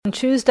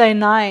Tuesday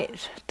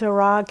night,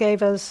 Dara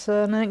gave us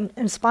an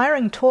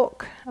inspiring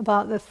talk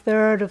about the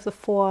third of the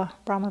four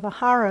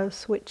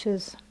Brahmaviharas, which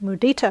is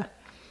Mudita,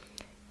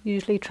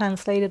 usually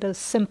translated as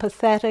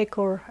sympathetic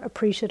or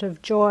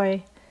appreciative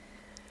joy,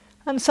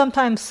 and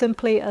sometimes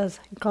simply as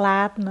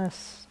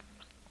gladness.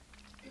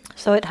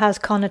 So it has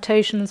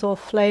connotations or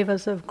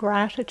flavors of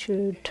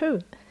gratitude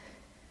too,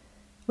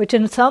 which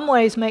in some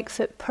ways makes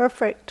it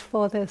perfect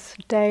for this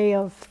day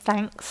of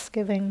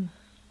Thanksgiving.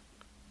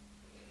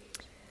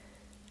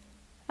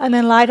 And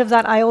in light of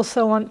that, I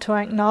also want to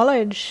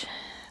acknowledge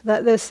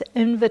that this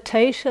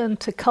invitation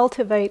to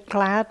cultivate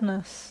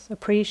gladness,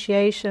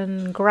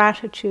 appreciation,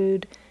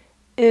 gratitude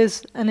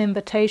is an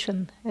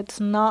invitation. It's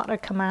not a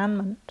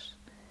commandment.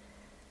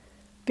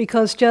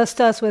 Because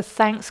just as with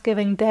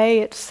Thanksgiving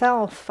Day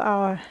itself,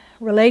 our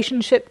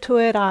relationship to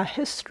it, our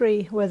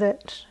history with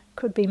it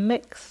could be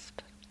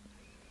mixed.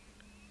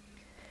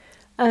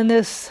 And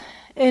this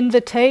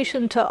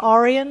invitation to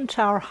orient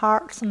our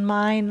hearts and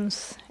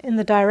minds in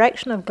the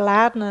direction of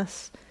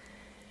gladness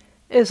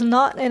is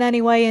not in any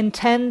way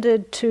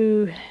intended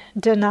to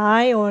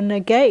deny or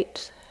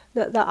negate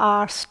that there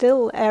are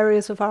still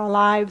areas of our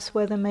lives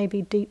where there may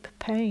be deep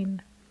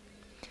pain.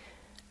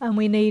 And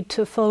we need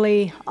to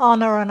fully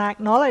honor and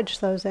acknowledge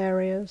those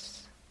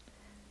areas,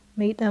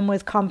 meet them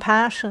with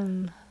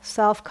compassion,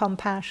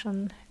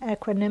 self-compassion,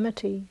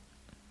 equanimity.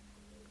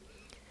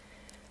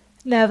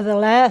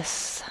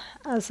 Nevertheless,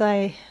 as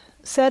I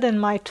said in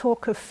my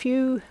talk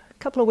a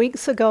couple of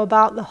weeks ago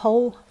about the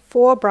whole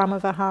four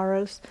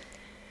Brahmaviharas,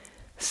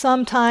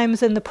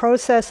 sometimes in the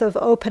process of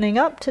opening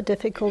up to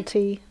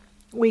difficulty,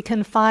 we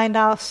can find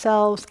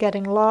ourselves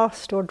getting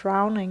lost or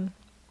drowning.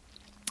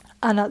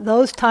 And at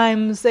those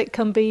times it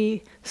can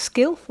be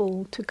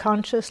skillful to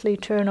consciously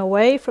turn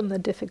away from the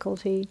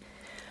difficulty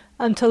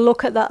and to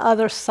look at the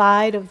other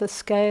side of the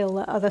scale,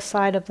 the other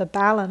side of the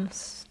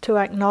balance, to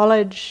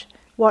acknowledge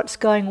what's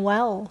going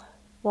well,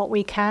 what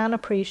we can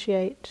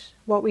appreciate,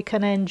 what we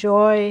can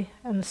enjoy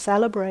and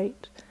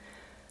celebrate,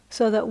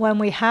 so that when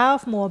we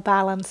have more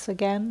balance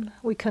again,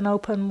 we can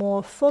open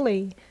more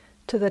fully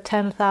to the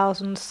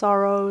 10,000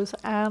 sorrows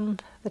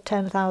and the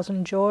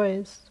 10,000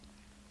 joys.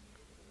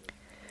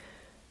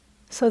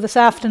 So this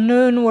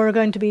afternoon we're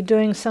going to be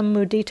doing some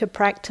Mudita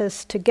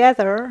practice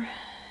together.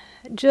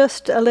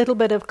 Just a little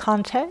bit of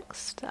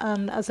context,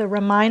 and as a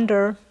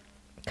reminder,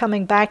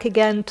 coming back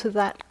again to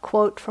that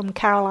quote from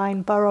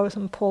Caroline Burrows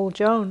and Paul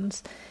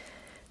Jones,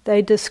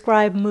 they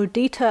describe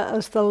mudita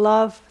as the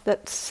love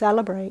that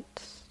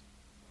celebrates.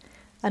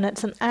 And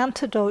it's an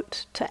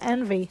antidote to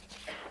envy.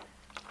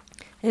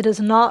 It is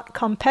not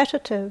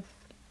competitive.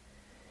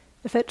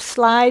 If it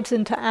slides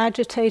into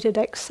agitated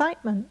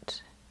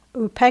excitement,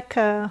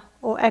 upekkha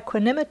or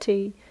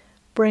equanimity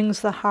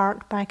brings the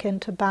heart back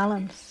into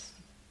balance.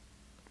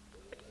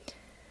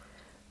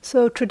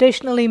 So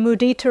traditionally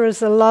mudita is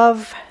the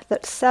love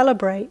that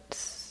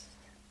celebrates,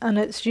 and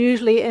it's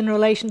usually in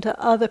relation to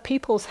other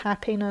people's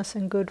happiness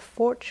and good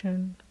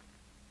fortune.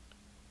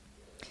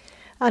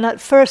 And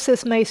at first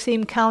this may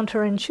seem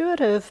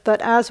counterintuitive,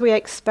 but as we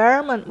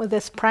experiment with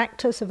this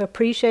practice of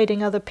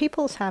appreciating other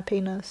people's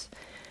happiness,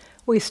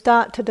 we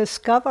start to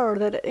discover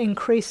that it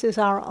increases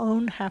our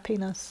own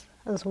happiness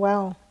as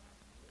well.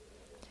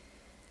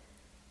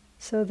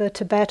 So the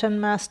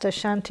Tibetan master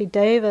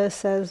Shantideva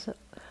says,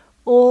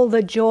 all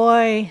the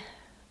joy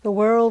the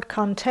world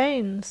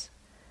contains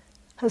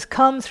has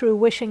come through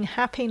wishing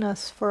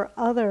happiness for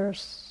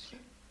others.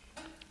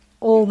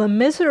 All the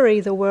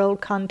misery the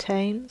world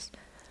contains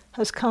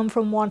has come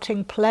from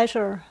wanting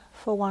pleasure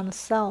for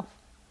oneself.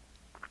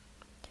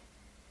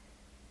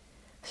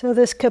 So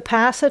this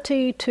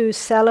capacity to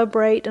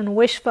celebrate and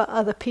wish for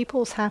other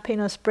people's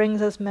happiness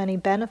brings us many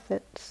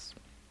benefits.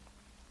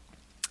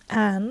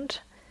 And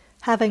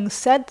having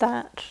said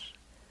that,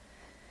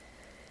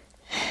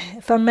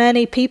 for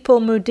many people,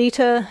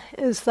 mudita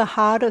is the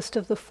hardest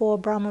of the four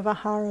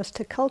Brahmaviharas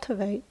to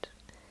cultivate.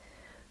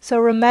 So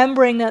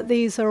remembering that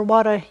these are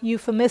what are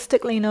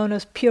euphemistically known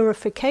as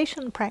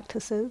purification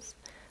practices,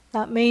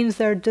 that means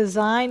they're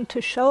designed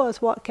to show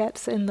us what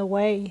gets in the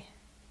way.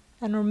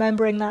 And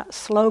remembering that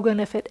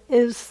slogan, if it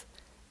is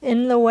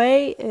in the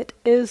way, it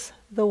is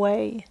the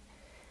way.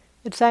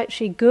 It's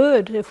actually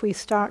good if we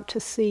start to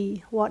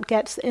see what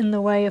gets in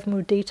the way of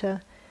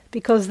mudita,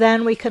 because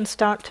then we can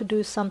start to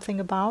do something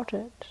about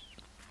it.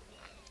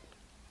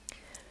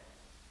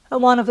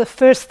 And one of the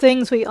first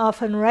things we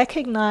often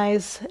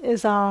recognize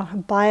is our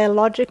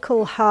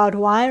biological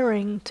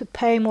hardwiring to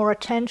pay more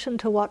attention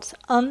to what's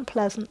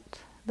unpleasant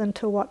than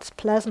to what's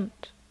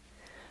pleasant.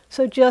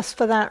 So just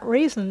for that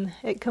reason,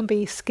 it can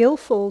be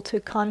skillful to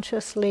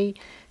consciously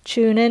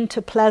tune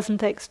into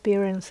pleasant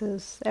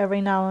experiences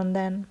every now and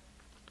then,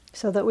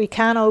 so that we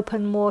can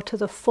open more to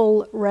the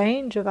full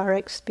range of our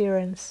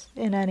experience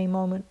in any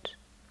moment.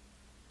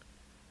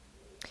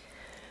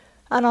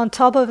 And on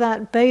top of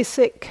that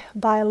basic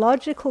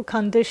biological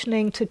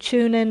conditioning to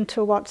tune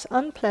into what's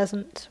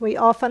unpleasant, we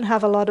often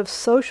have a lot of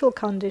social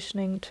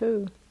conditioning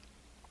too.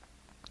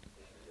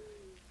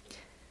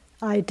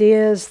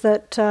 ideas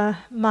that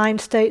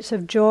mind states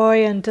of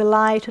joy and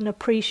delight and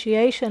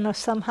appreciation are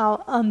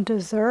somehow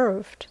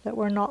undeserved, that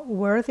we're not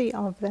worthy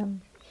of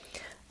them,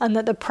 and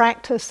that the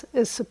practice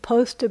is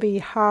supposed to be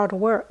hard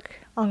work,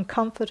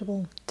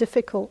 uncomfortable,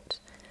 difficult,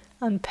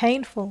 and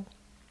painful.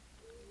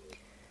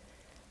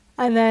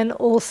 And then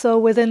also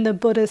within the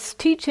Buddhist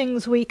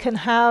teachings we can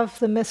have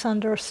the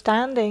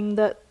misunderstanding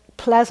that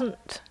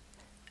pleasant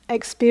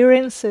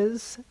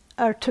experiences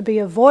are to be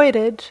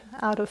avoided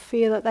out of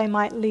fear that they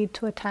might lead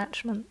to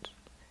attachment.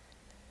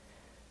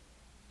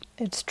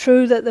 It's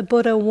true that the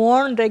Buddha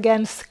warned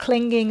against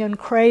clinging and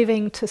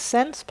craving to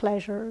sense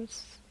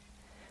pleasures,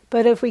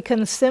 but if we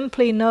can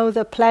simply know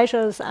the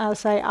pleasures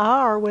as they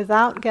are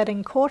without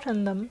getting caught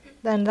in them,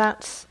 then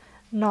that's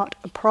not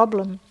a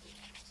problem.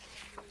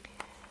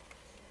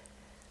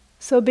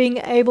 So being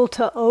able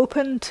to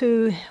open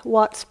to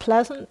what's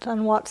pleasant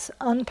and what's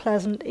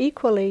unpleasant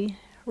equally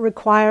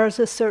requires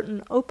a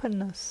certain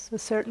openness, a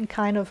certain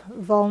kind of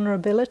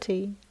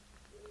vulnerability.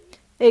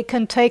 It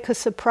can take a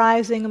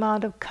surprising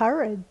amount of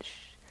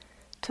courage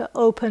to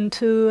open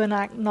to and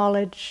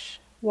acknowledge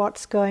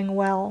what's going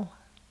well,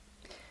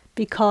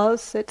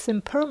 because it's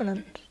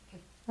impermanent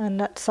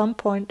and at some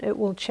point it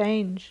will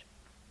change.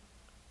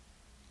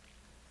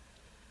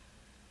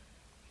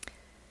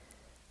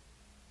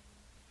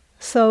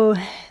 So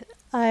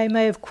I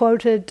may have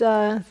quoted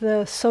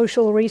the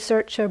social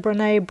researcher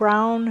Brené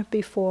Brown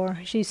before.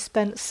 She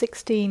spent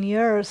 16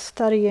 years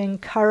studying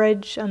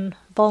courage and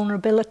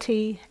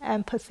vulnerability,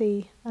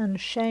 empathy and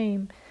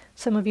shame.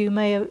 Some of you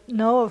may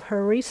know of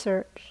her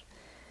research.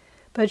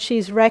 But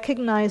she's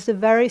recognized a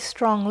very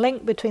strong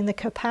link between the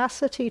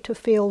capacity to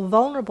feel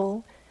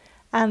vulnerable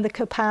and the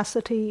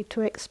capacity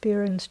to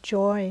experience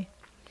joy.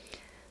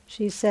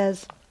 She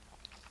says,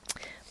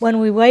 when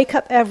we wake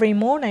up every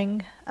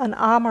morning and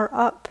armor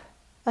up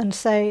and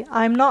say,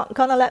 I'm not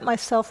going to let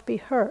myself be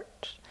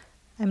hurt.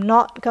 I'm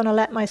not going to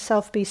let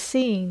myself be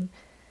seen.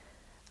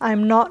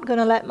 I'm not going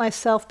to let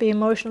myself be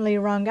emotionally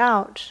wrung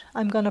out.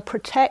 I'm going to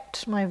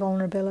protect my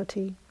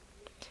vulnerability.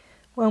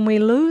 When we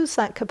lose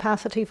that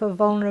capacity for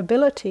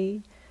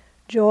vulnerability,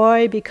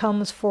 joy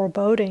becomes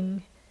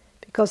foreboding,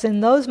 because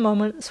in those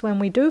moments when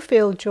we do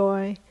feel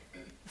joy,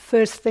 the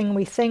first thing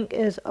we think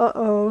is,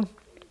 uh-oh,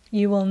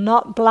 you will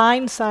not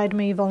blindside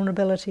me,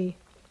 vulnerability.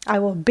 I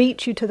will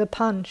beat you to the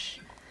punch.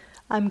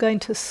 I'm going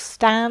to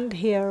stand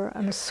here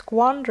and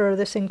squander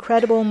this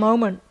incredible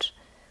moment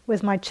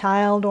with my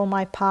child or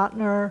my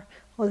partner,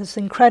 or this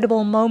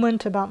incredible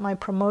moment about my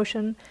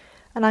promotion,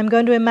 and I'm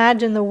going to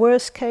imagine the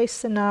worst case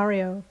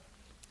scenario.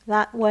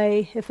 That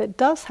way, if it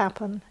does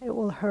happen, it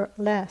will hurt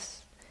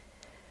less.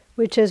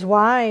 Which is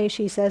why,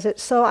 she says,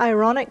 it's so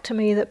ironic to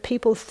me that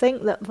people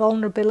think that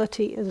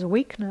vulnerability is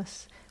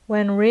weakness,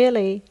 when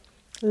really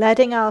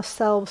letting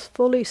ourselves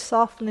fully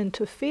soften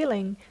into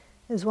feeling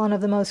is one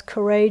of the most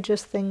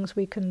courageous things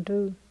we can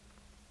do.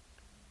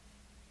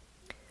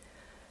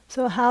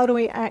 So how do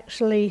we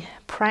actually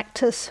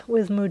practice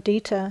with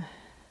mudita?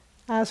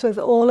 As with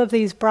all of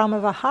these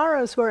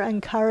Brahmaviharas, we're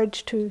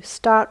encouraged to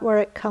start where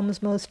it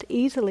comes most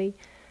easily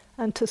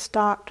and to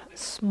start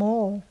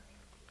small.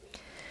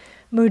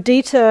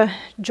 Mudita,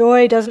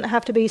 joy, doesn't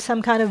have to be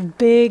some kind of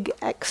big,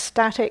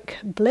 ecstatic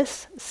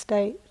bliss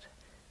state.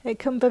 It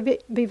can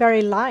be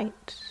very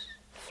light,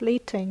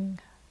 fleeting,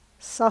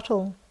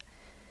 subtle.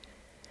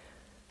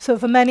 So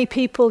for many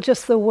people,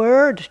 just the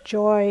word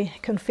joy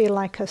can feel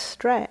like a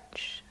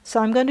stretch.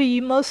 So I'm going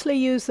to mostly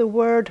use the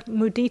word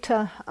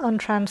mudita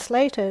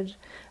untranslated,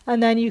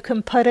 and then you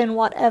can put in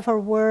whatever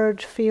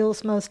word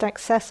feels most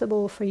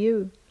accessible for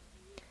you.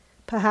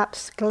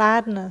 Perhaps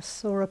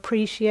gladness or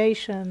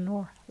appreciation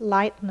or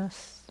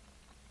lightness.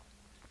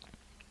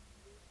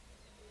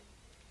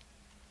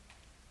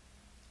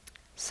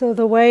 So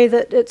the way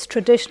that it's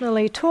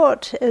traditionally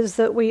taught is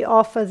that we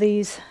offer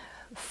these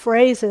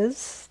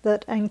phrases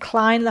that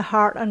incline the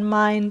heart and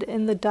mind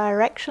in the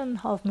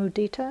direction of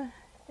mudita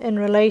in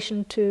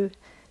relation to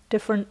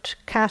different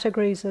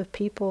categories of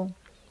people.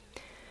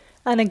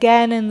 And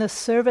again, in the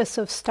service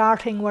of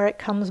starting where it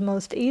comes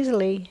most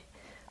easily,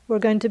 we're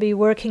going to be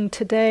working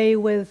today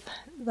with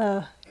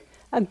a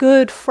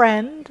good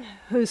friend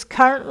who's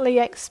currently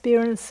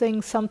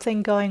experiencing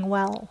something going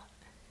well.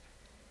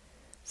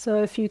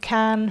 So if you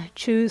can,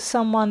 choose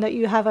someone that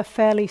you have a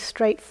fairly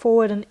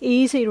straightforward and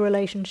easy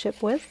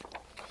relationship with.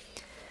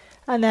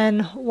 And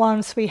then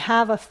once we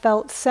have a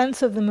felt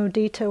sense of the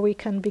mudita, we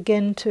can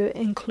begin to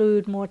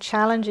include more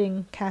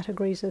challenging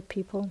categories of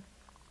people.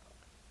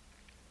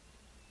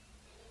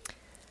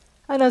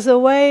 And as a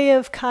way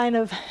of kind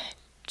of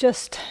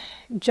just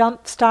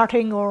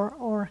jump-starting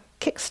or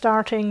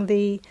kick-starting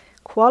the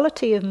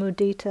quality of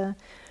mudita,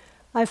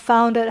 I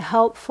found it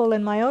helpful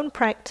in my own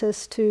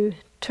practice to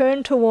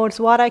turn towards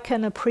what I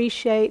can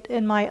appreciate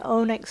in my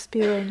own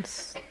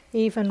experience,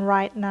 even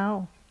right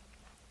now.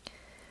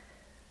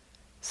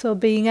 So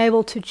being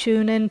able to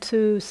tune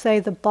into, say,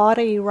 the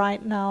body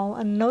right now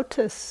and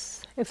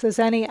notice if there's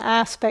any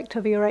aspect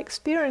of your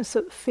experience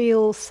that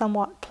feels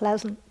somewhat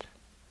pleasant.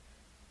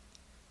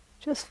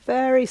 Just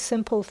very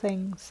simple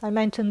things. I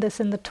mentioned this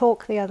in the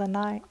talk the other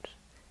night.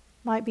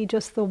 Might be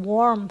just the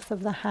warmth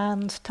of the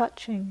hands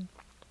touching,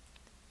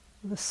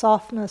 the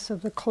softness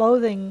of the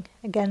clothing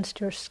against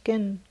your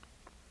skin,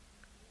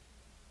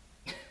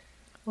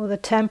 or the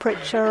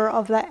temperature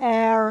of the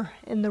air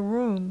in the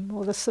room,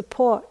 or the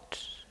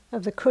support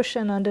of the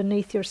cushion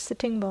underneath your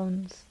sitting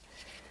bones.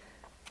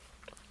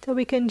 So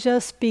we can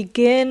just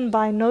begin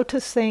by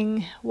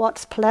noticing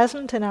what's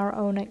pleasant in our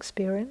own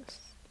experience,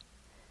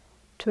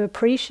 to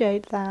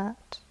appreciate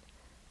that,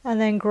 and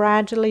then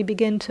gradually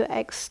begin to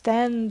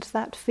extend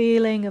that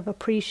feeling of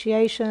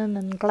appreciation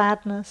and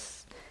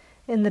gladness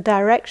in the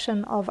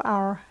direction of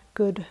our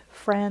good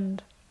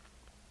friend.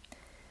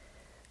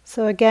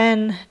 So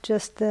again,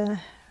 just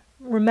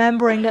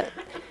remembering that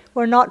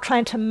we're not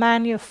trying to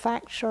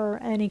manufacture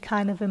any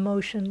kind of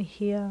emotion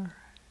here.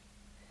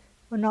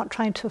 We're not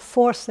trying to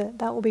force it.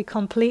 That will be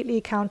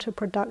completely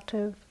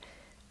counterproductive.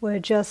 We're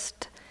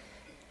just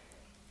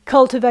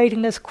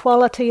cultivating this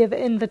quality of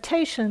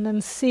invitation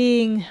and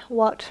seeing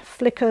what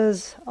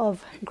flickers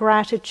of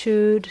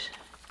gratitude,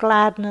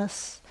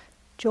 gladness,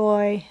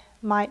 joy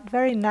might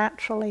very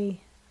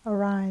naturally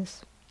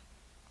arise.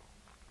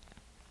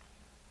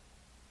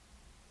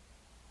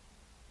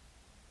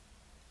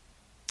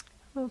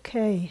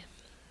 Okay.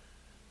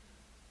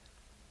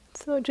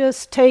 So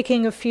just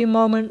taking a few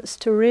moments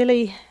to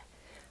really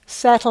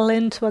settle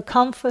into a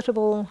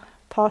comfortable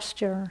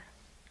posture,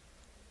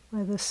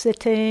 whether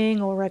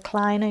sitting or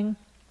reclining.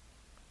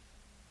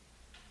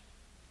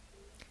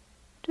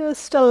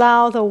 Just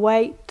allow the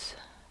weight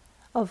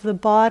of the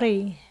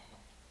body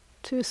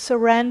to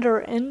surrender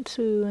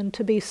into and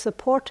to be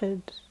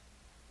supported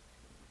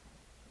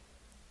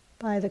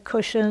by the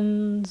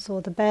cushions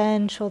or the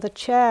bench or the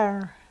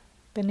chair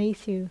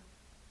beneath you.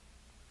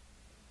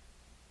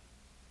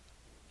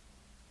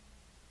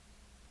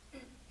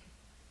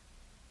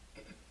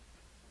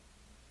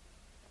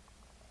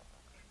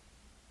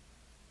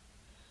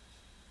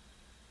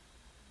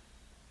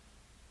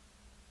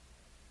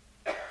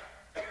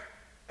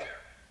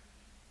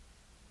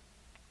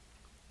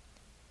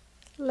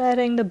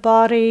 Letting the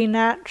body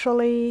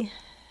naturally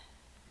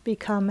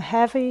become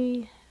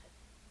heavy,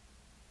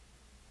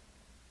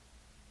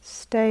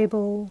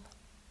 stable,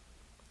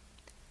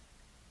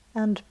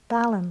 and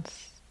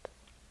balanced.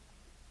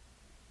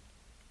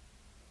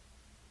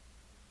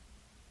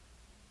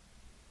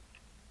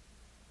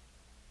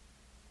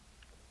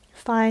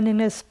 Finding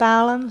this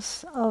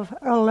balance of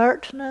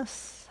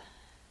alertness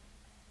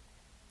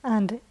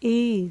and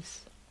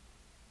ease.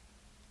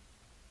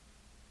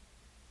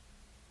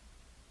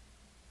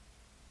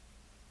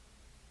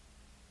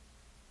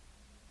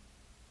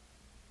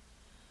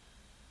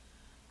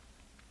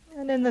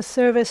 And in the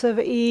service of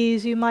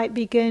ease, you might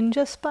begin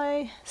just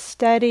by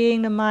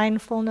steadying the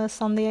mindfulness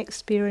on the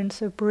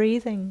experience of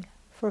breathing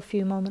for a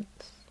few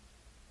moments.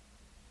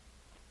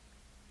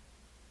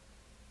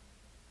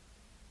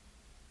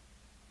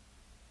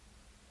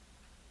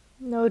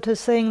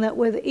 Noticing that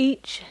with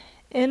each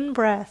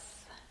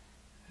in-breath,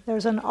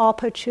 there's an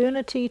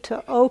opportunity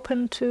to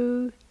open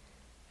to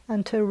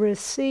and to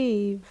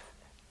receive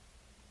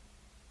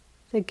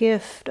the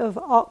gift of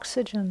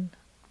oxygen,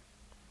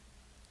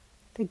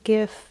 the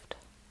gift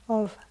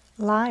of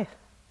life.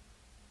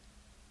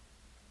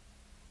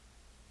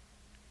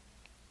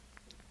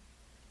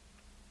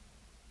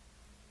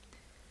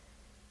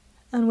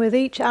 And with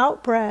each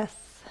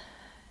out-breath,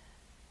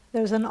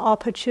 there's an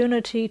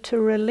opportunity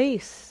to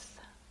release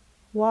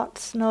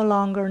what's no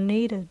longer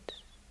needed,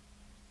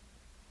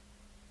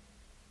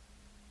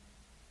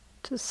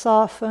 to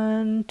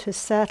soften, to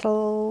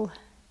settle,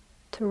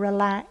 to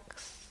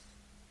relax,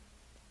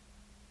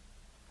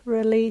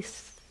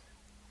 release,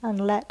 and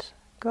let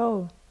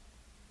go.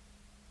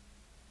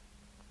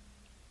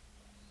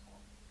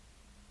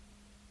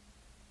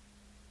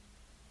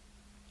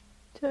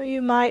 So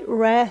you might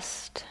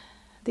rest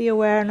the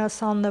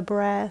awareness on the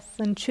breath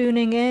and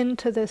tuning in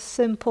to this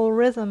simple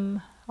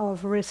rhythm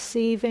of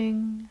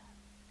receiving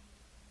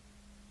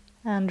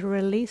and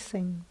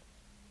releasing.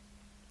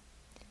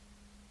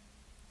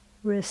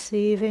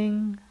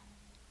 Receiving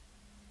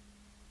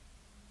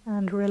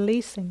and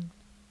releasing.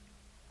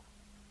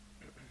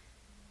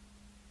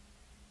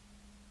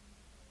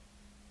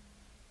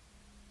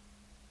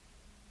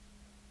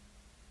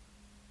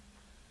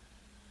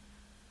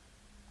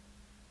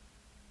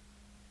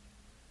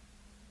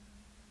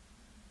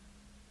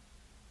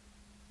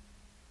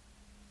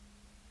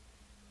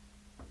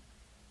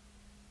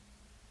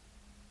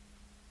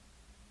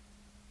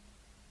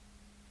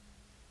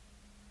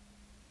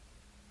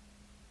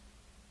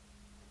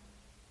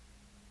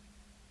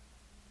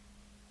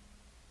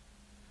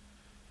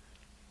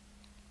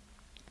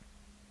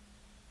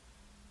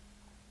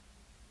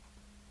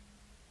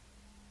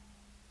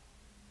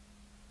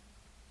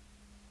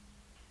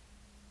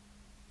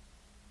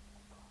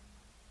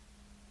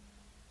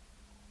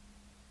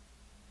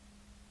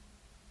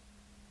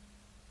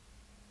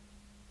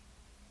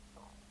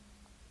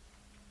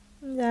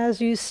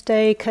 As you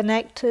stay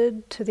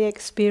connected to the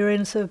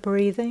experience of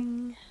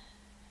breathing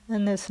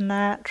and this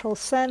natural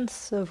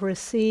sense of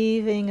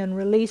receiving and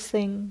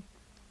releasing,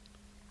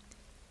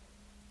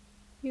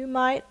 you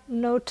might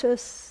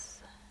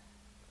notice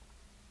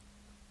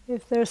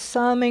if there's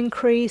some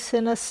increase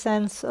in a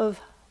sense of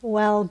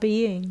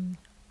well-being.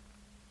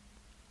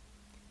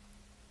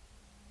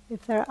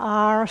 If there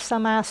are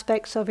some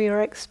aspects of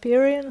your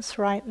experience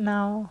right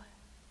now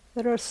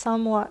that are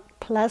somewhat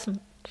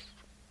pleasant,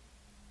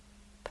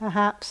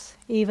 perhaps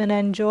even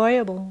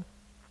enjoyable.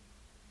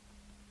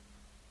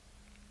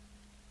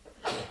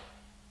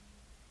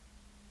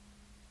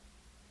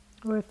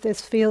 Or if this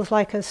feels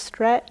like a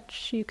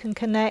stretch, you can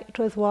connect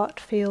with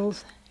what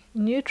feels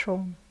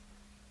neutral.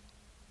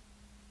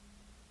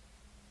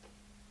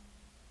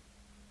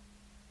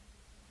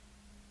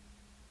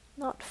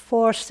 Not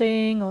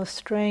forcing or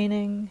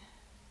straining,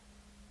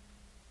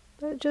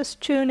 but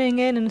just tuning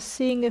in and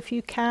seeing if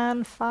you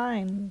can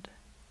find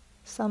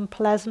some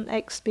pleasant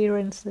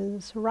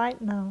experiences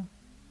right now.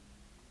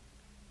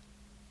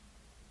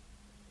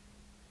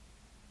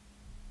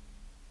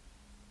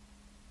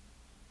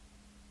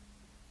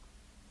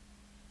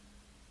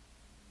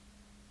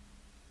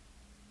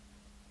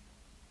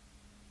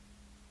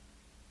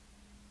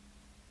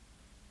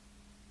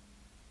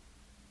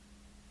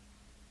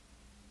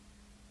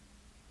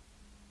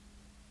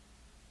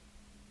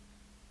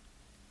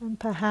 And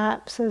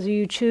perhaps as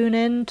you tune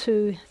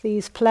into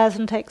these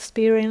pleasant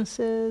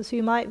experiences,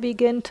 you might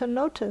begin to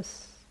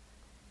notice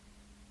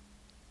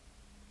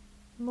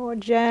a more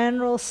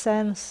general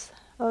sense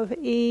of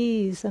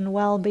ease and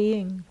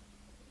well-being.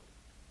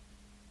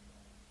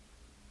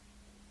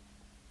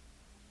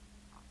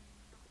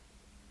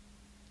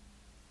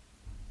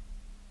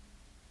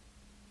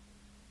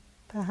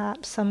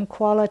 Perhaps some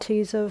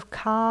qualities of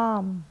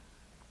calm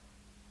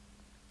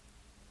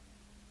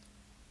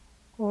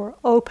or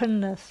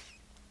openness.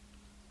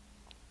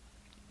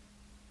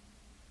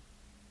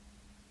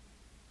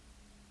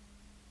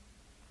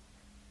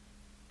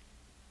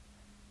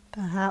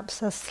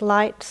 Perhaps a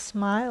slight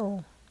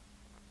smile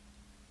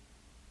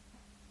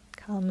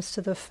comes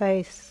to the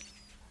face.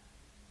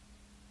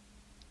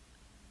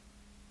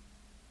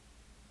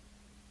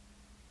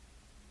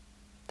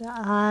 The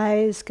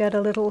eyes get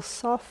a little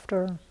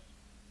softer.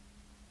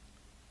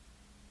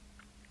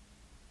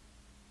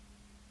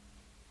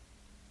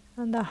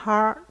 And the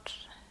heart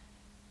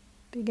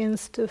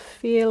begins to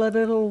feel a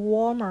little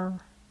warmer,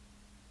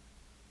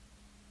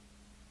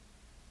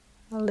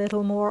 a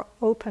little more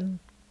open.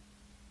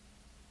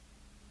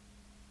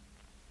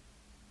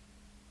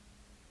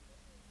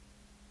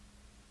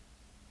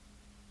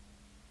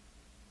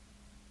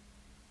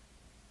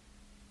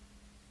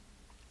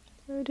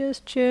 So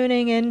just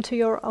tuning into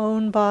your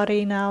own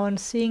body now and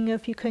seeing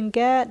if you can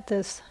get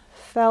this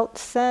felt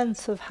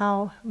sense of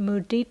how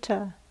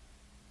mudita,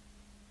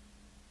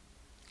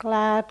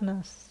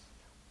 gladness,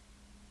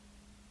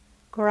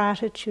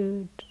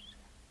 gratitude,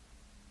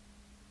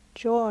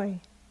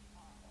 joy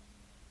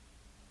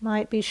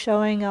might be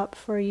showing up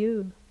for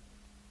you.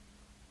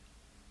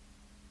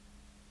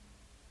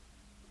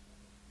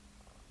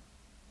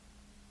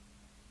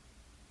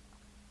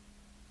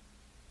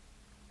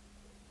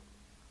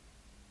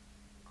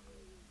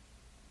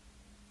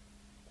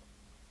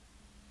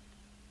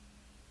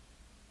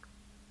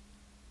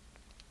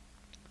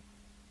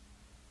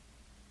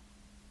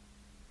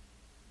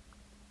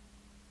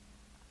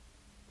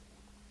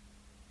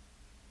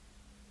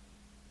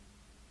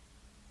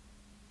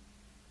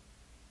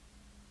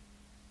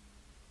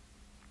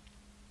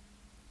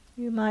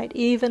 You might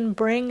even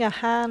bring a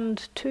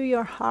hand to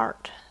your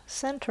heart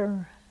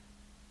center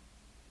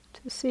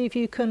to see if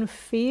you can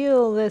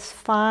feel this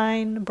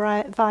fine,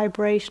 bright,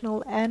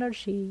 vibrational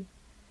energy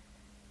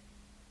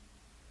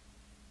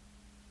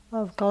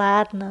of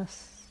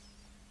gladness,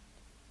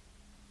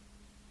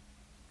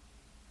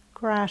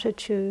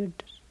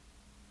 gratitude,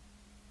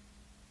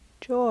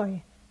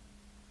 joy.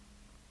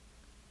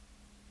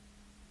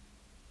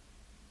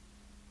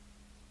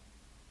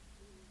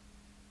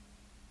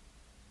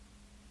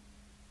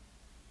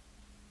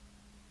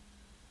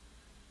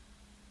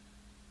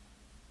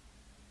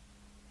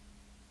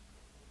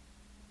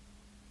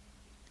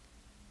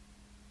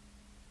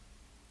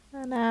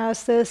 And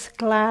as this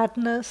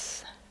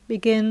gladness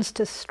begins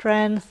to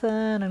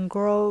strengthen and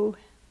grow,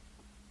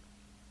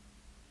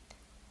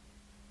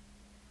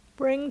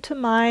 bring to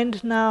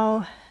mind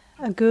now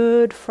a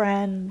good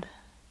friend,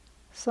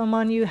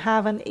 someone you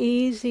have an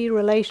easy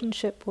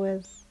relationship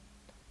with,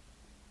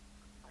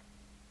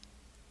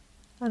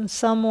 and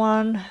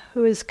someone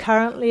who is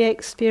currently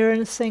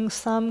experiencing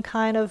some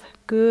kind of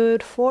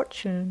good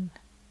fortune,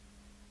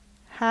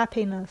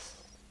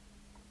 happiness,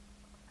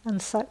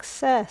 and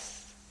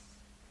success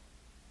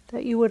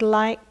that you would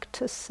like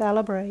to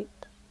celebrate.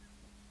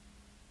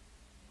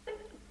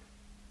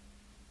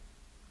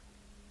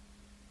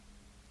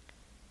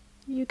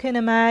 You can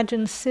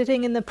imagine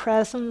sitting in the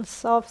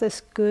presence of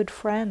this good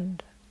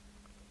friend,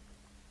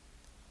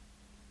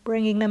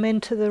 bringing them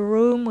into the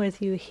room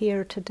with you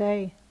here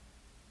today.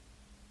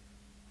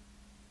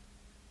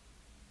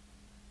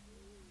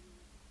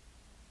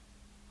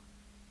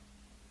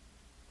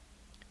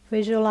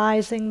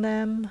 visualizing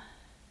them,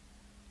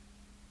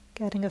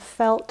 getting a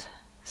felt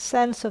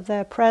sense of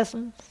their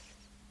presence,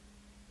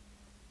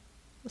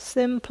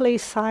 simply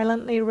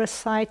silently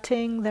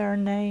reciting their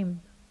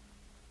name.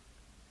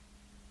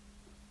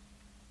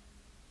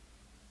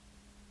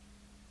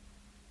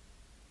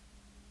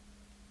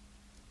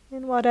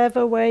 In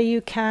whatever way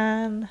you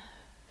can,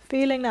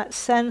 feeling that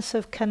sense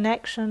of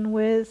connection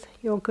with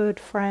your good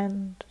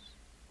friend.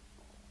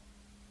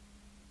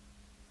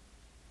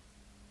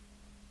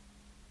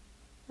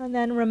 And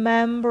then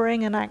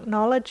remembering and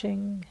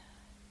acknowledging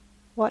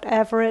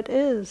whatever it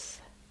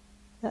is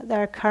that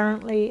they're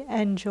currently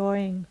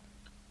enjoying.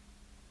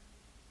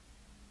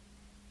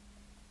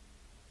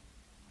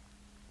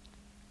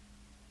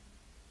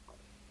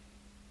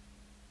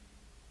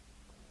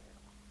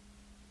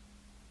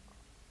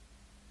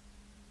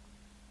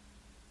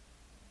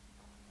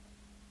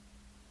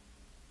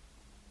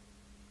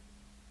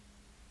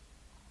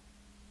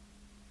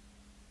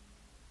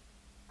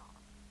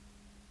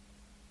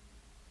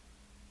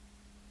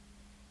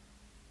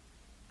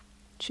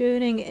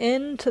 Tuning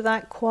into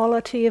that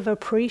quality of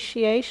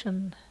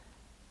appreciation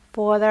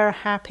for their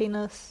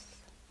happiness,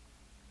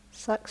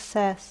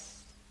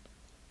 success,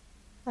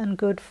 and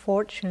good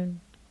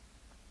fortune.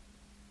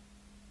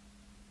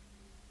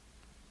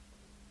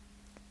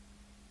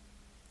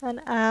 And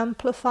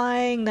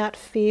amplifying that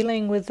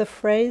feeling with the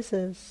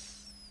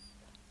phrases,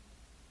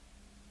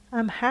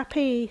 I'm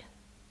happy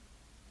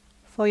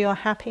for your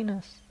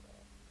happiness.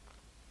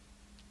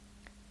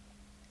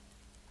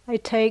 I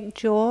take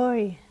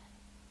joy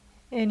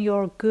in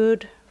your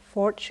good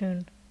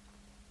fortune.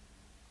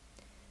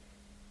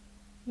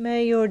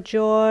 May your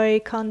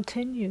joy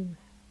continue.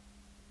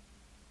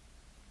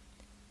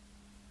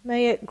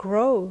 May it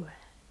grow.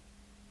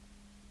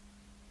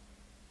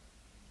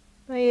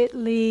 May it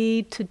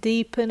lead to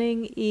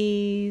deepening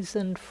ease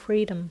and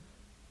freedom.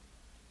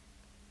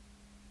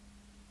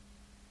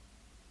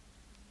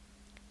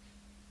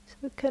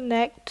 So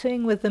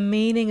connecting with the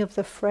meaning of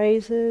the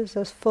phrases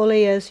as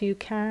fully as you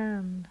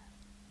can,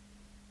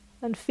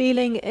 and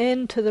feeling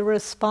into the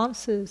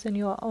responses in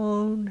your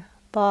own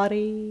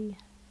body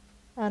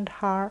and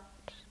heart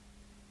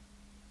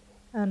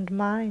and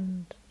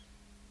mind.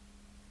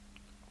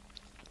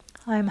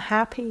 I'm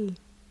happy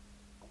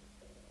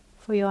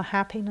for your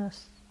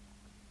happiness.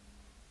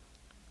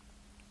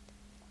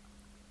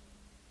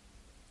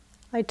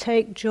 I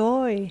take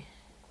joy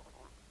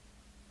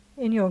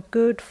in your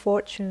good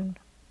fortune.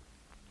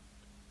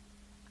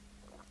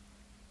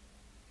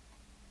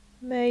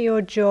 May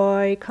your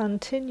joy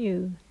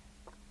continue.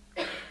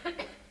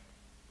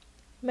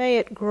 May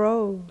it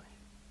grow.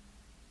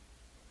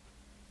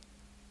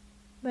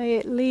 May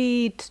it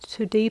lead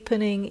to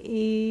deepening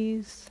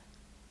ease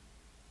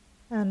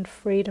and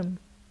freedom.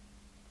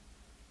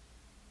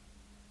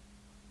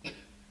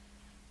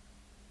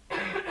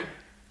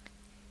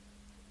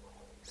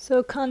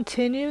 So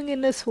continuing in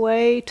this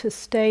way to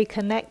stay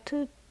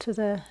connected to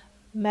the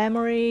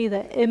memory,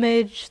 the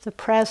image, the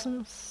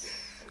presence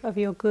of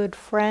your good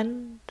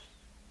friend,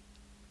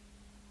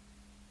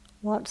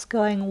 what's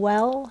going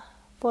well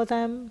for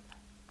them,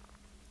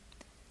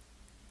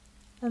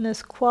 and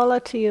this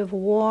quality of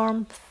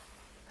warmth,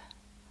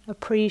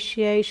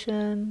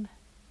 appreciation,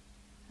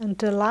 and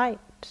delight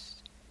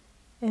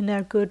in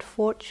their good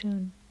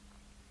fortune.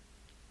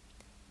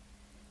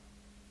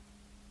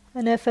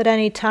 And if at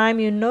any time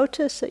you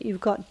notice that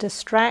you've got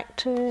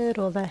distracted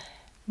or the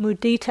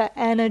Mudita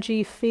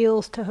energy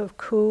feels to have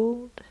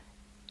cooled,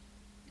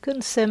 you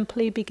can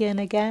simply begin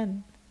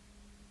again.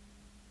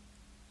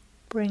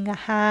 Bring a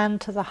hand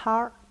to the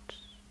heart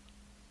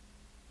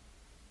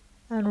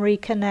and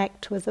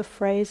reconnect with the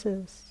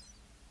phrases.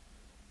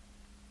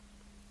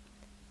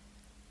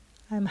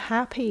 I'm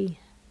happy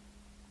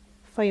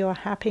for your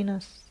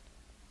happiness.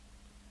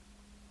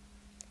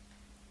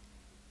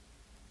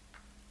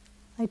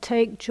 I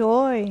take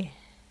joy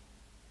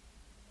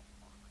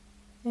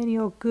in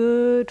your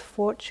good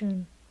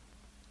fortune.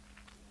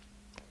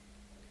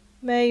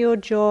 May your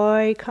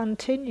joy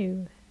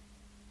continue.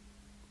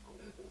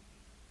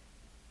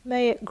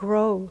 May it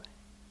grow.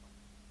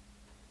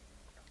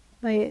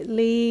 May it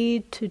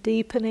lead to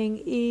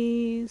deepening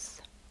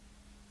ease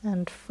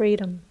and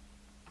freedom.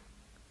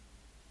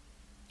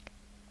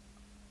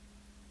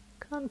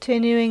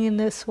 Continuing in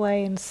this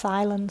way in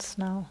silence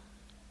now.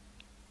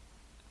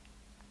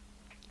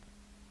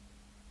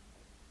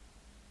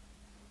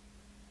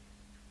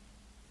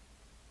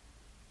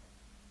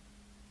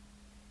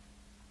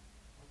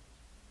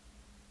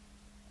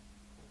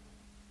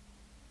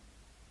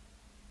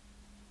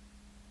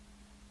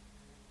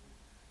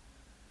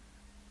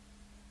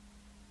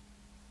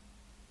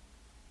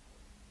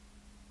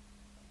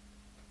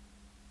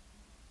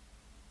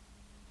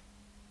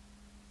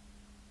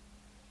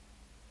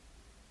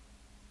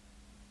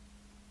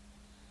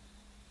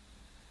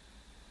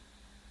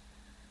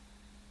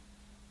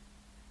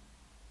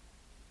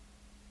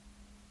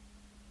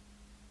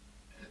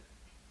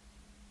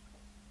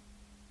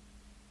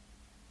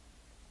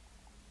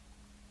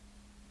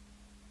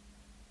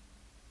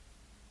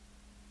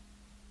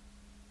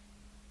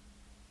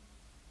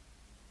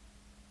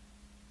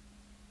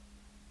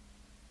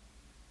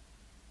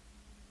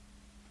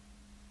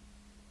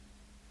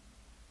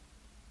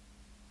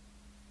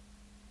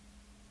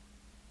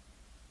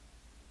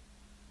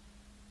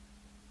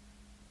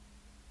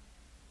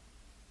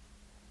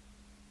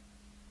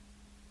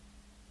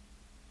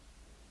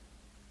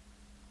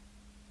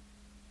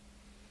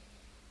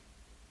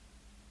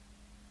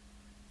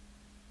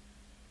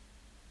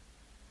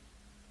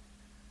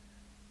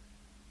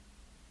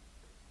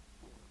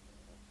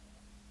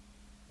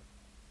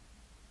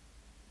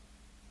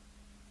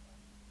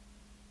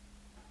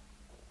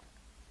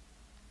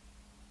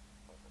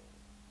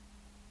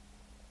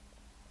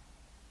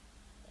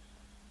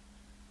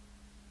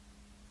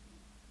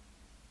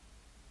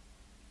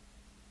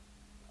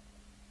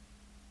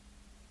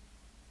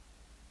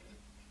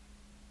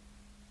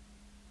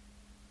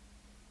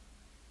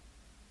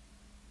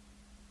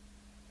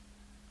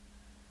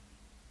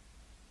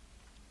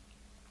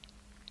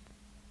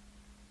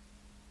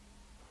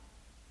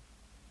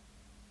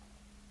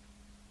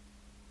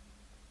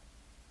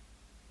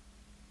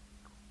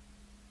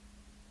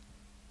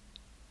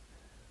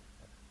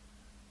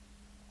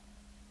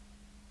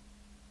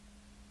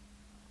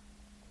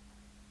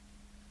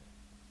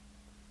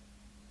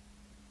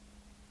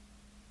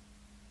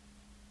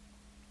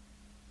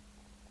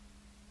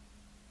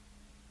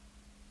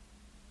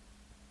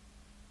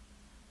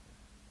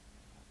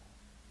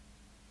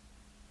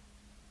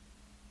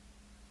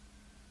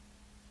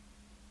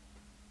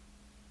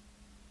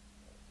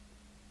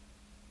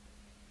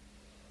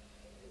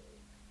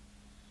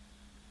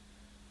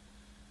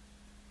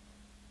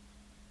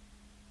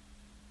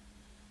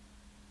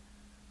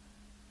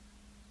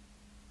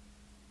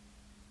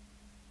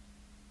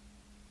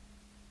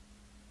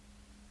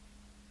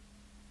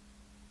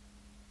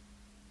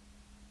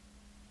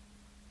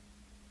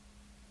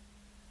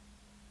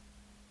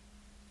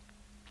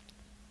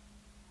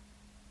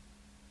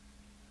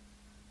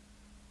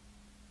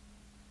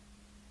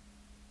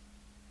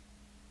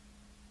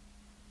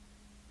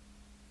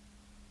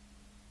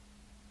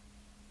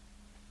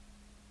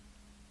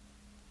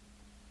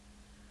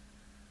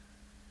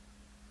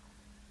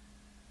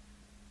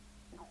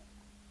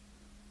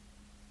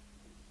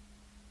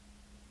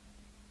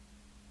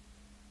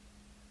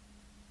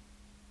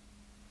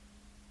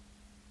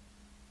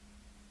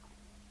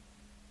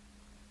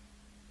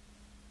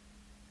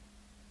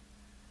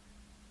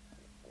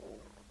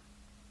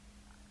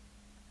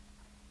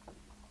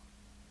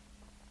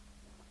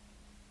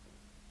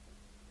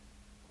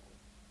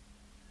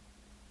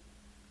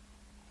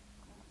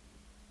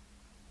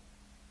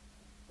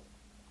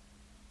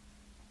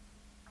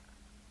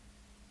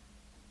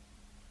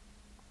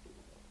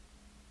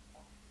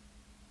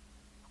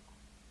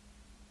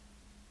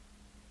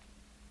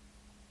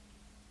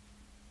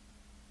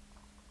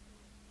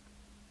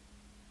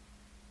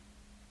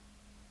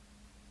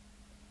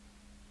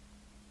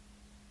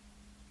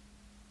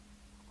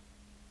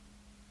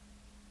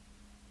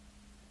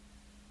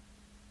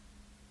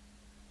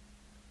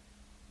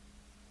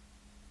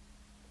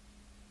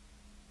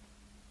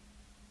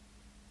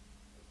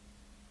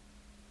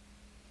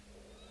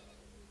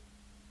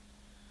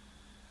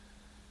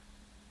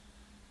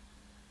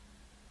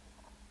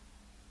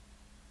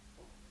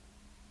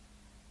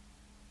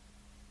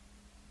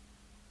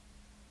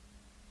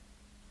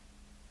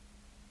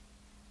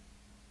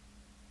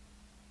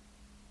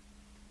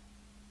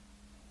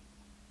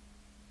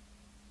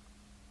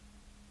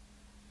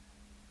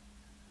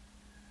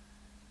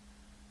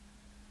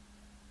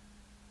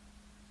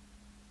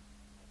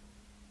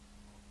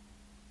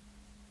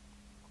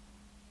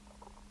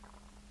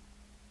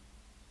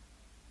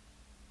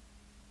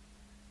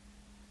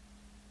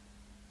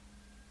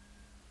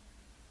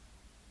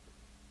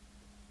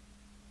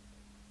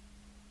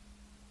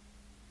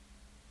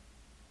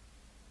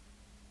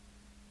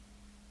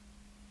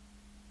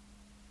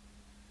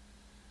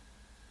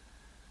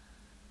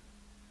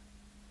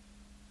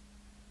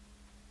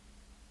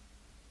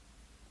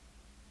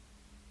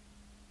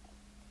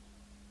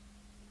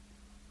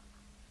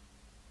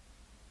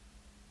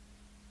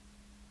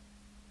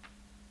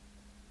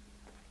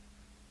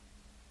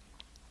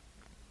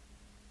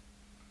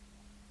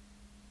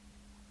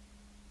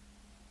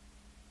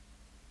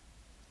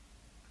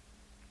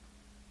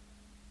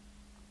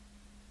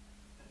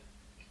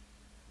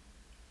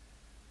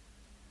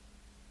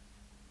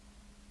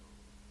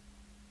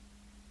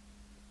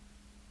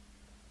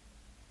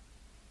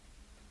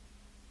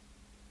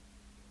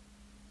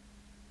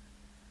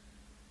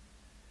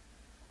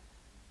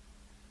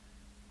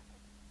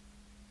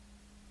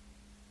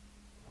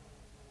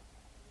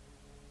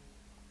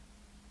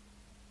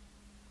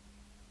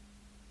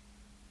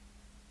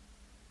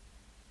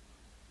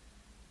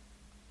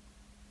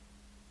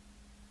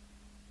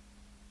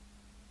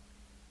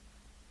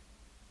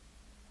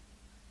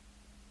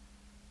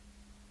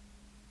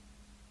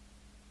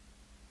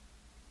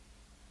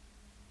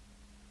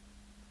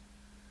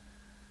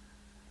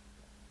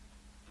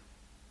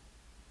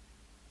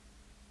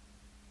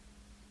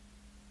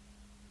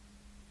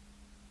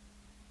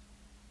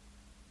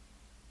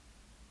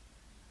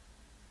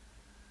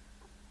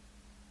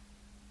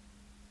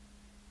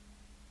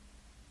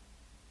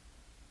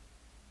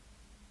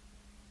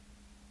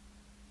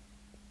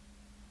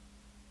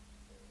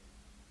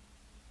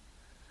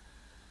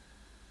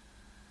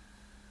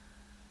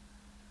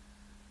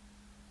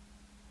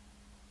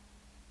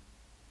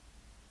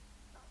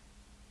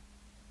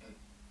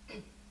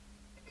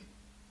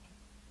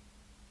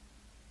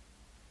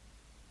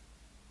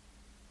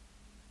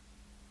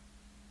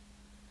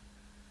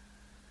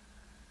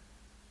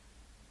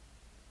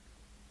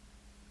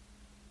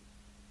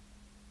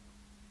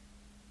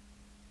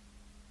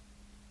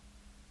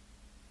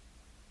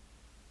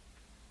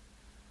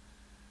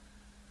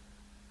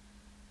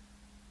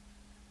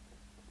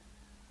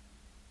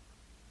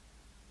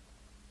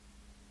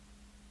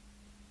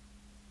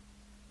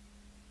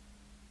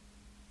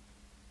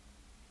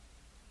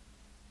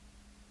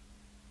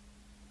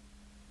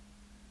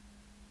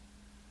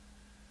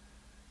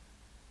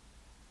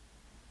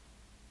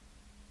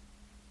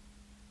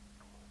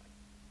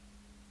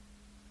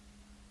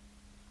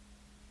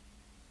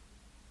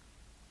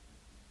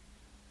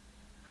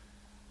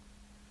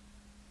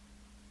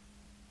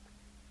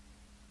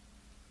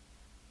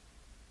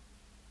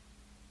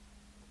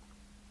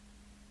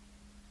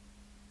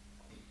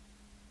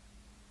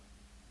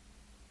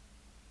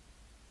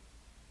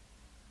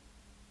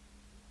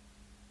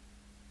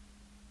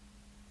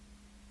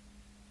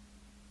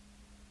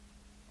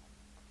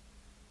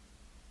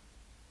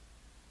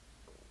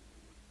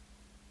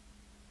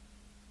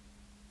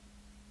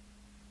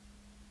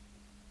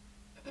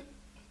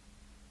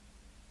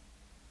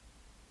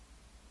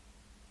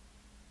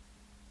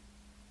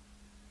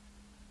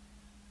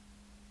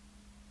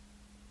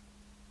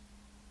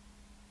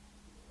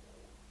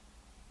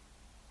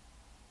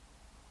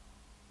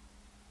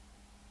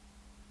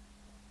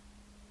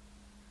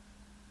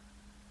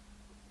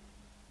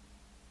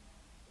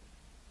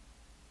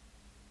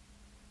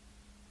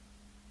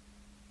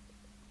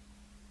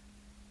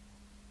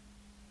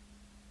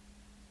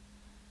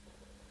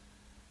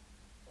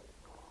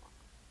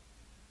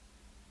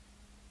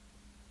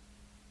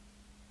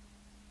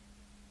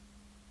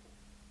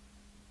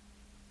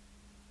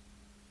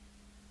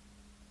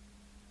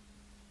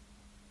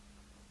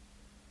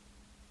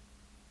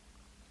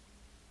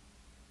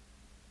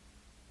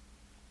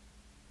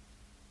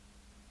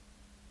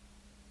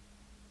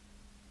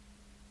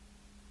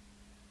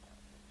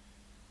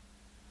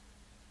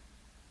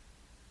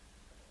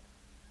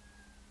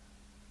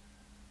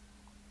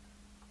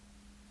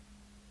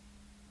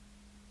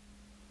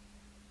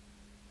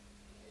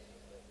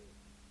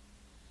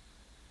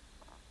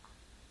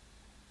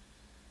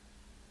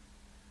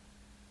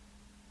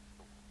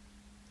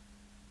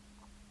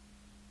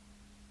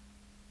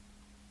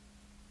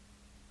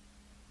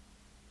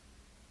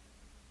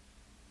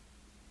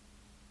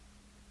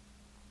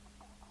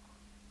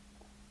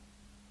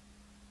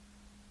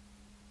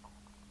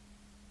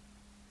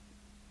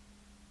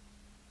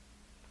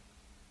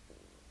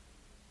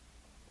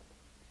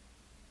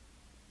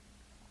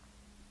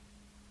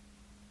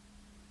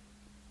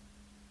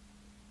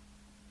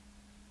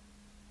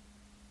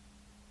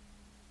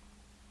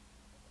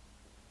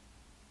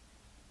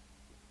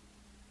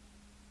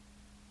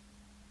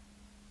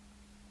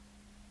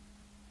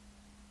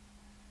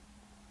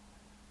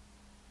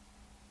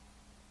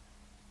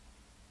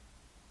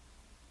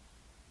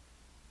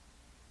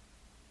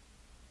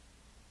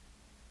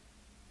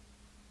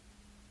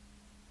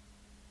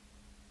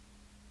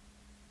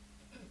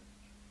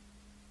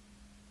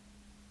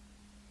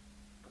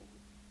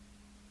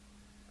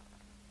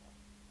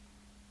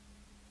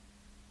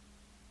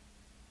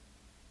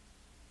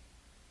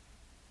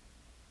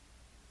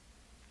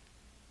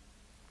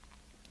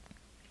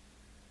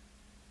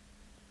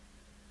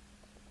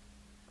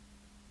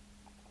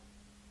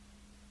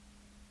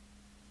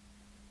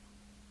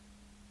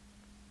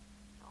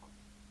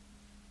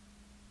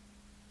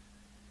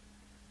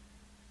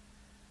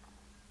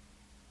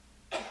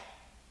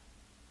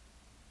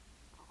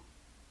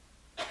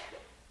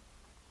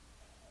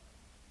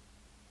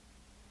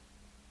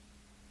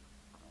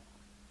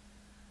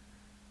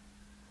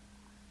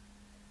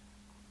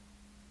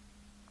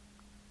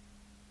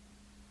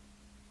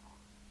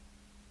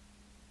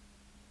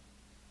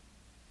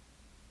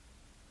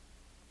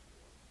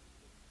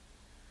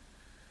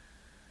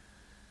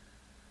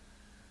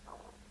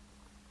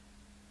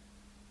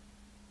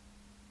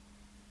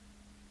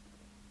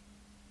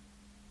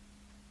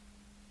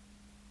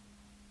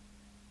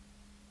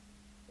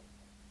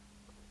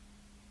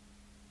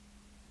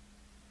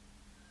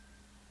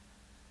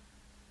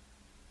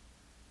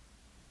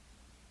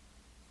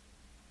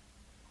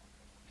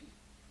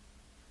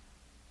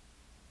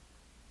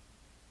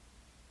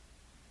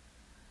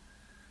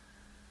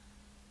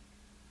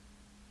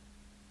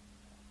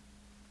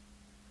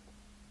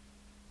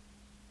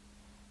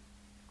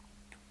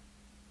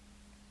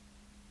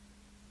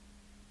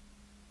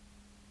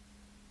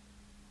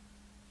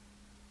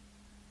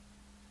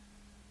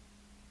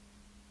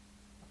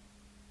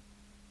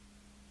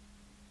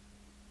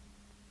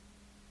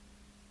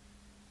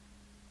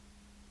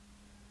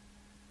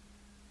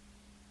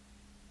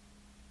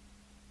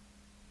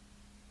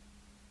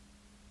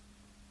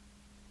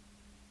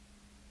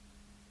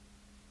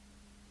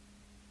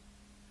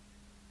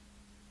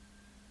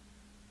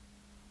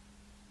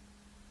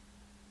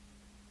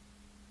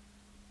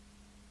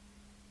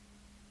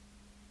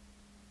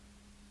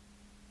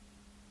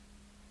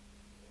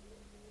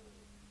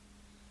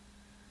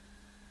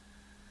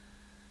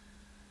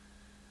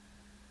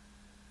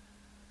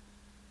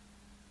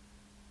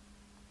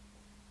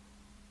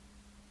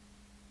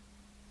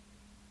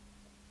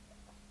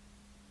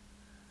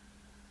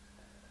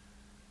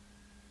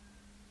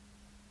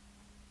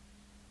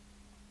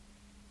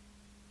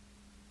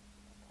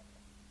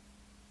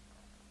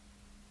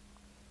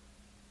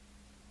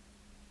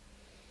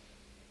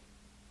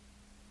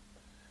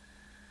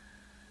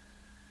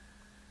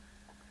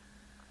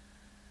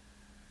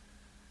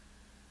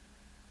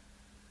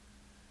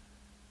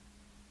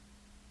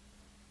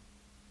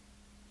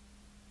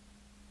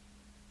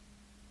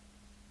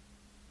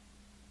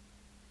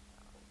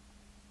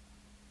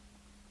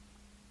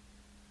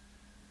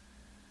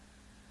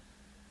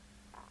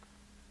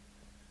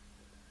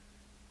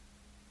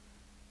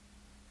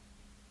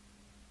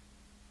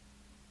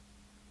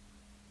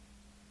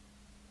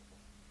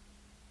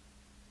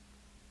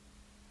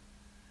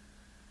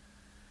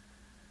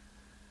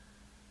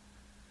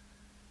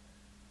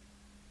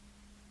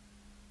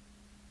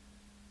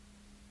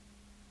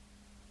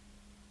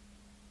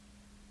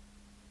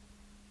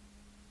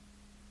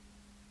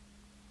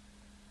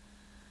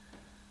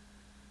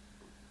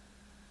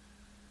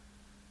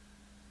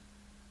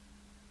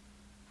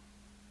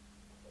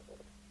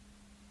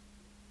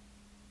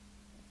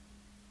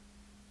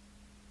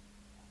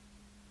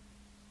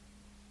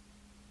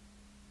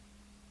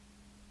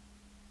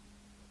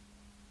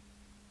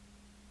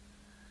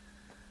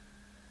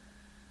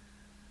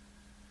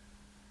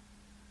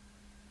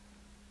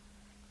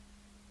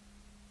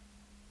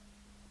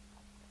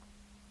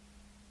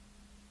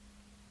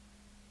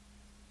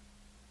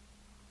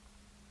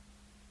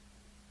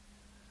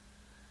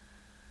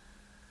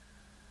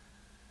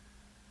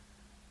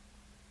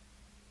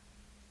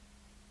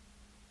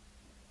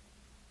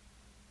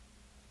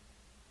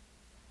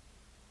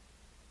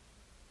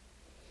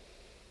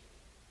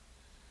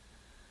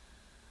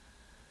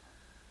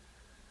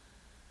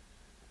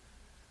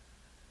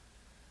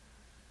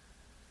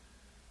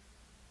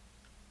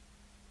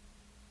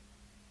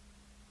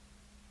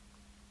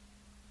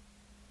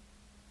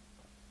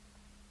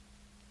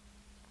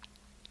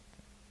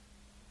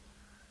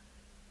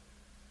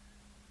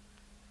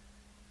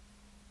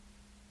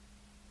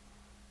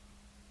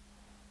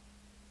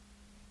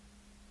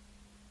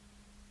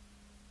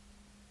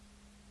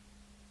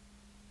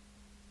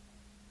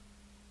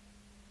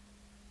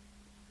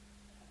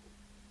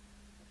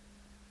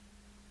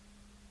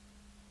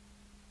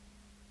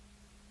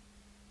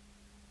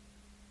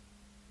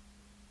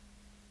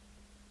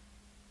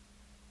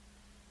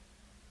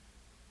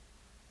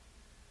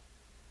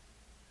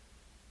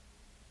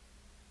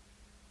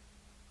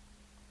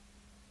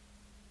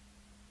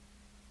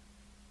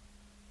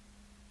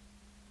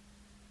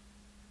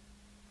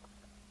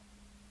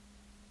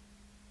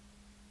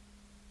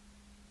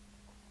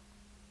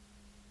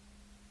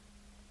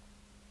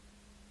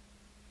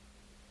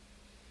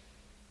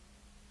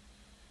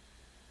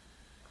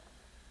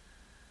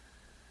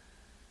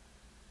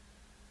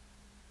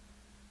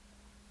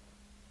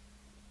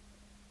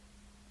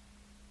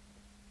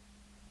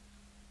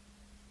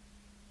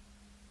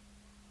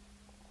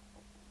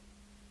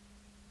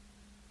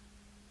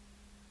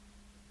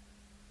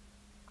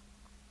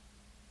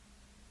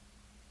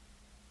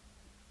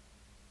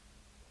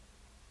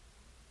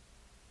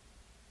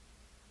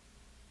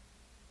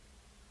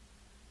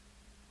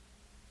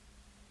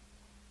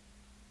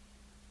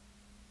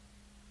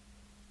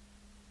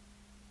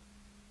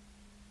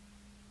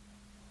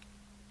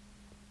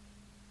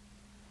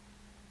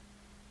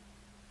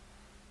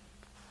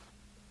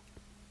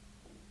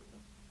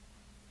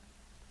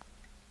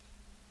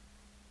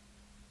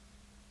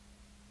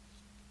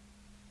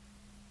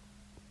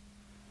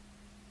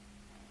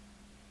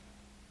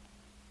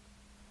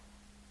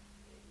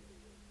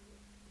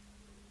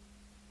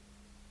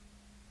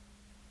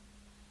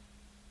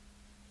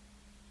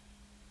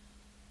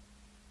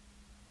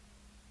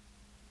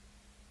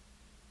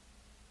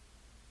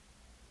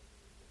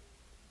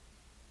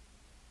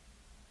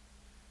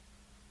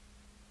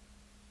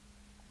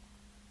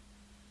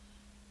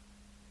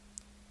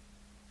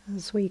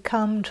 As we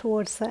come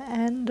towards the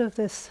end of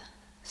this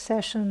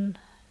session,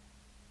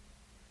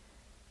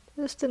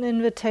 just an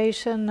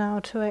invitation now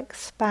to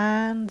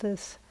expand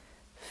this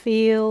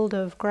field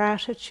of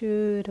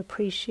gratitude,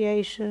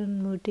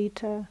 appreciation,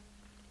 mudita,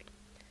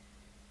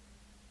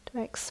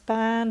 to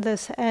expand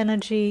this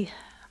energy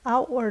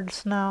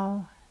outwards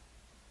now,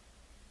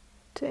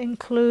 to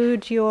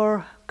include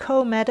your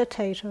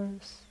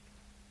co-meditators,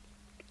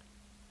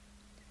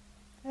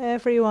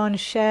 everyone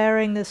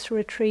sharing this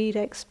retreat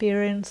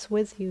experience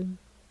with you,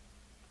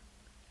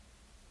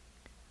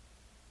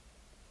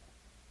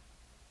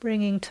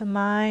 bringing to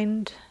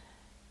mind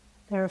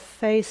their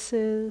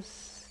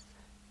faces,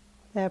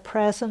 their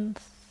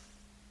presence,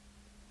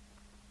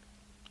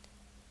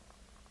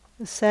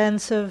 a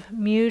sense of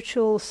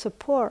mutual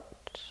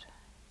support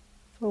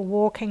for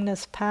walking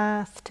this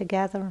path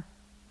together.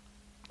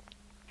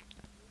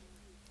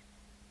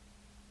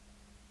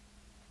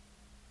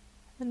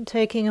 And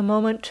taking a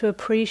moment to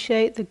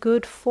appreciate the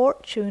good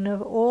fortune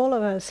of all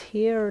of us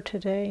here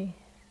today.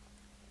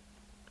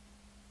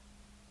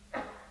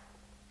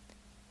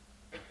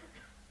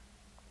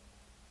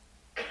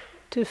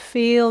 To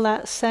feel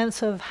that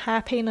sense of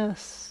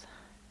happiness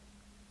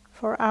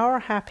for our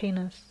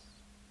happiness.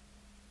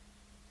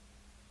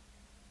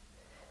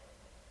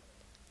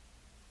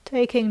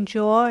 Taking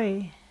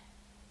joy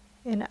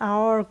in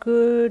our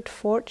good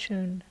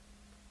fortune.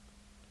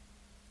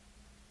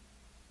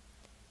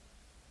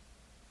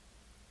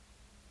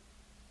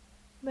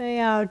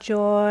 May our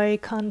joy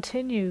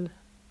continue.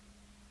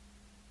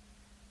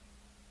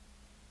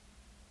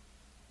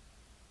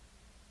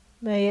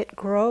 May it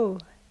grow.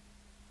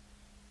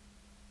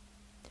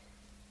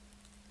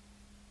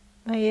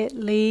 May it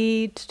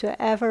lead to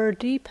ever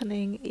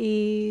deepening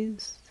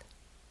ease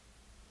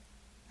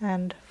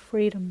and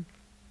freedom.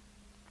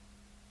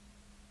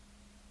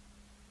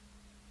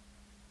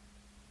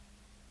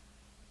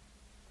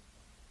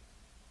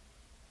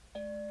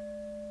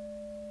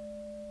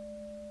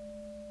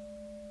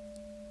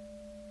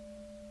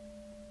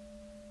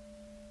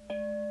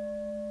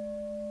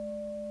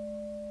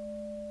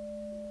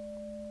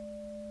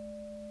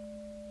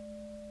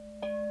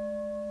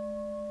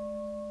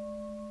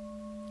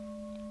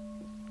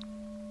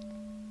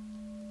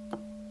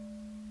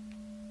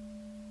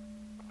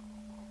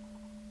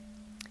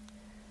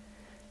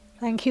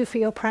 Thank you for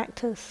your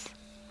practice.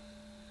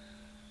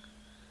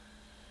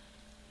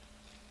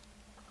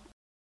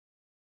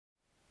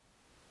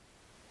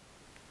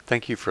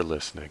 Thank you for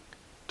listening.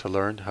 To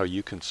learn how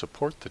you can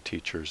support the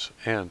teachers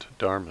and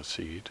Dharma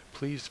Seed,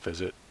 please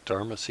visit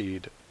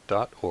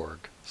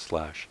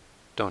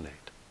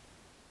dharmaseed.org/donate.